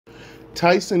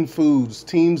Tyson Foods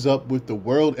teams up with the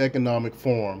World Economic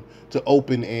Forum to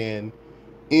open an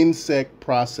insect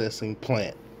processing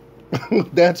plant.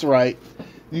 That's right.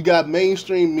 You got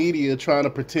mainstream media trying to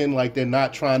pretend like they're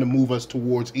not trying to move us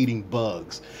towards eating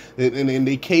bugs, and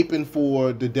they caping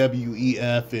for the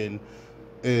WEF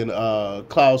and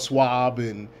Klaus Schwab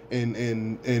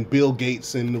and Bill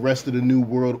Gates and the rest of the New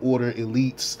World Order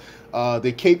elites.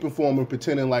 They're caping for them and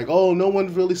pretending like, oh, no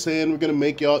one's really saying we're gonna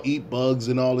make y'all eat bugs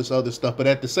and all this other stuff. But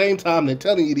at the same time, they're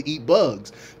telling you to eat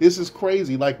bugs. This is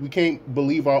crazy. Like, we can't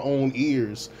believe our own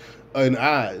ears and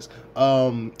eyes.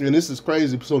 And this is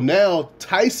crazy. So now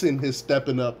Tyson is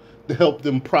stepping up to help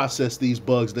them process these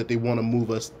bugs that they want to move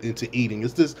us into eating.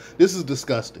 This is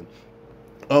disgusting.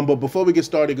 But before we get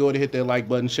started, go ahead and hit that like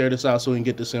button, share this out so we can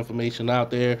get this information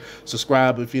out there.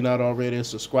 Subscribe if you're not already a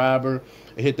subscriber,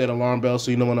 and hit that alarm bell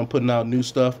so you know when I'm putting out new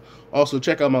stuff. Also,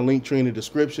 check out my link tree in the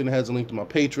description. It has a link to my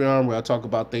Patreon where I talk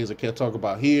about things I can't talk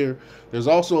about here. There's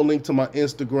also a link to my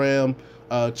Instagram.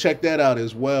 Check that out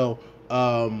as well.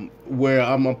 Where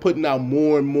I'm putting out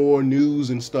more and more news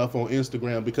and stuff on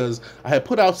Instagram, because I had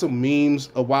put out some memes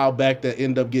a while back that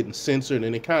end up getting censored,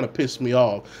 and it kind of pissed me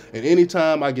off. And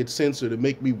anytime I get censored, it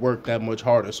make me work that much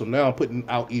harder. So now I'm putting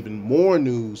out even more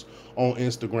news on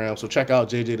Instagram. So check out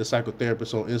JJ the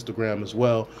Psychotherapist on Instagram as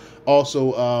well.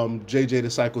 Also,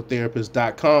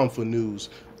 jjthepsychotherapist.com for news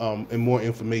and more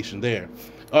information there.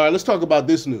 All right, let's talk about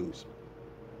this news.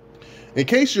 In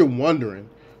case you're wondering,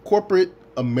 corporate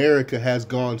America has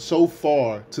gone so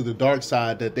far to the dark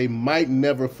side that they might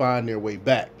never find their way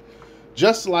back.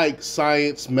 Just like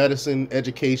science, medicine,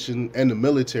 education, and the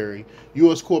military,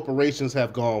 U.S. corporations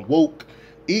have gone woke,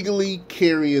 eagerly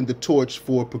carrying the torch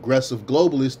for progressive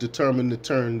globalists determined to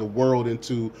turn the world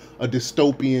into a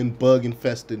dystopian,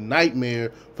 bug-infested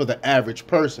nightmare for the average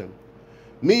person.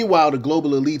 Meanwhile, the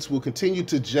global elites will continue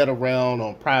to jet around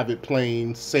on private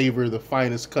planes, savor the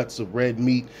finest cuts of red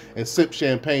meat, and sip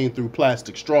champagne through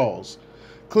plastic straws.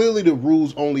 Clearly, the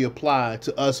rules only apply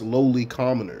to us lowly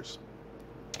commoners.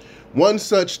 One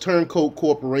such turncoat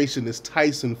corporation is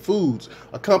Tyson Foods,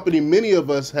 a company many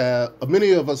of us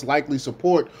likely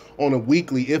support on a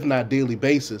weekly, if not daily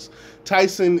basis.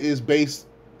 Tyson is based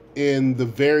in the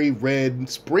very red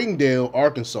Springdale,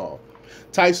 Arkansas.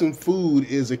 Tyson Food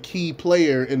is a key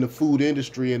player in the food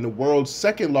industry and the world's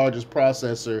second largest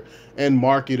processor and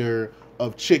marketer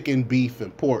of chicken, beef,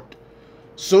 and pork.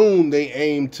 Soon, they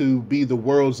aim to be the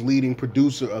world's leading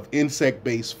producer of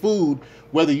insect-based food,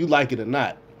 whether you like it or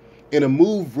not. In a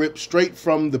move ripped straight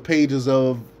from the pages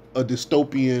of a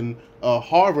dystopian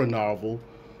horror novel,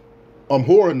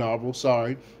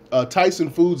 Tyson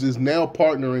Foods is now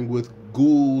partnering with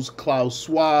Ghouls, Klaus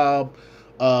Schwab,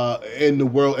 and the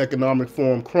World Economic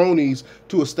Forum cronies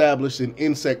to establish an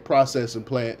insect processing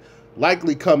plant,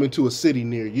 likely coming to a city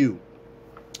near you.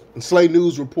 And Slay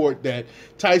News report that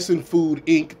Tyson Food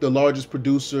Inc., the largest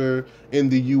producer in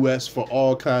the U.S. for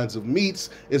all kinds of meats,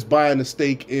 is buying a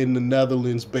stake in the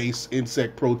Netherlands-based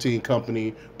insect protein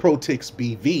company Protix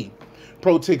BV.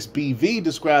 Protix BV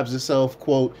describes itself,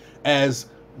 quote, as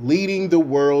leading the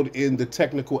world in the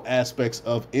technical aspects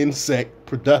of insect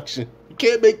production. You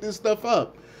can't make this stuff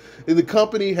up. And the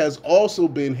company has also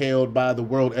been hailed by the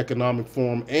World Economic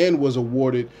Forum and was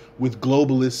awarded with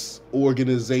Globalist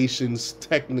Organization's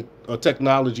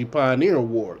Technology Pioneer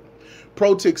Award.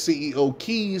 Protix CEO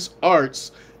Keys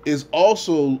Arts is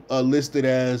also listed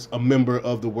as a member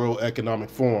of the World Economic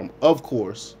Forum. Of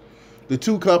course, the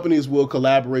two companies will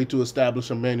collaborate to establish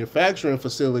a manufacturing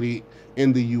facility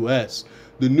in the U.S.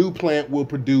 The new plant will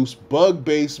produce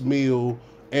bug-based meal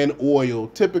and oil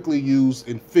typically used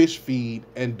in fish feed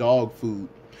and dog food.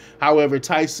 However,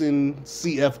 Tyson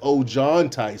CFO John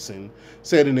Tyson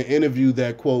said in an interview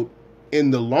that, quote, in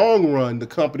the long run, the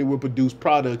company will produce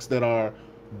products that are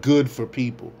good for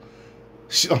people.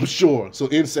 I'm sure. So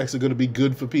insects are going to be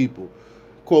good for people.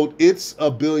 Quote, it's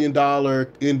a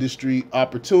billion-dollar industry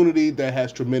opportunity that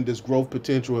has tremendous growth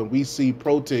potential, and we see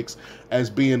Protix as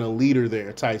being a leader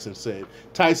there, Tyson said.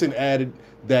 Tyson added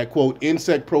that, quote,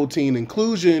 insect protein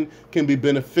inclusion can be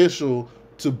beneficial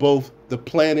to both the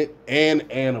planet and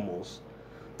animals.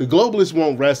 The globalists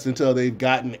won't rest until they've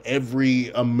gotten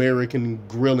every American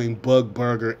grilling bug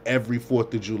burger every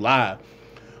 4th of July.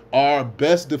 Our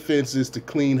best defense is to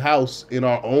clean house in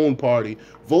our own party,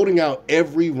 voting out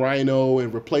every rhino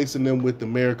and replacing them with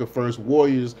America First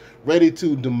warriors ready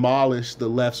to demolish the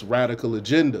left's radical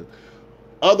agenda.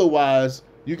 Otherwise,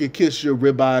 you can kiss your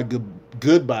ribeye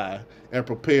goodbye and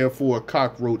prepare for a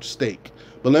cockroach steak.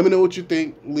 But let me know what you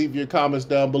think. Leave your comments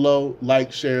down below.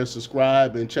 Like, share,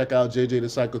 subscribe, and check out JJ the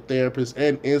Psychotherapist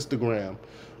and Instagram.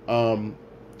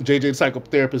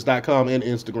 JJthepsychotherapist.com and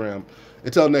Instagram.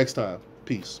 Until next time,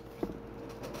 peace.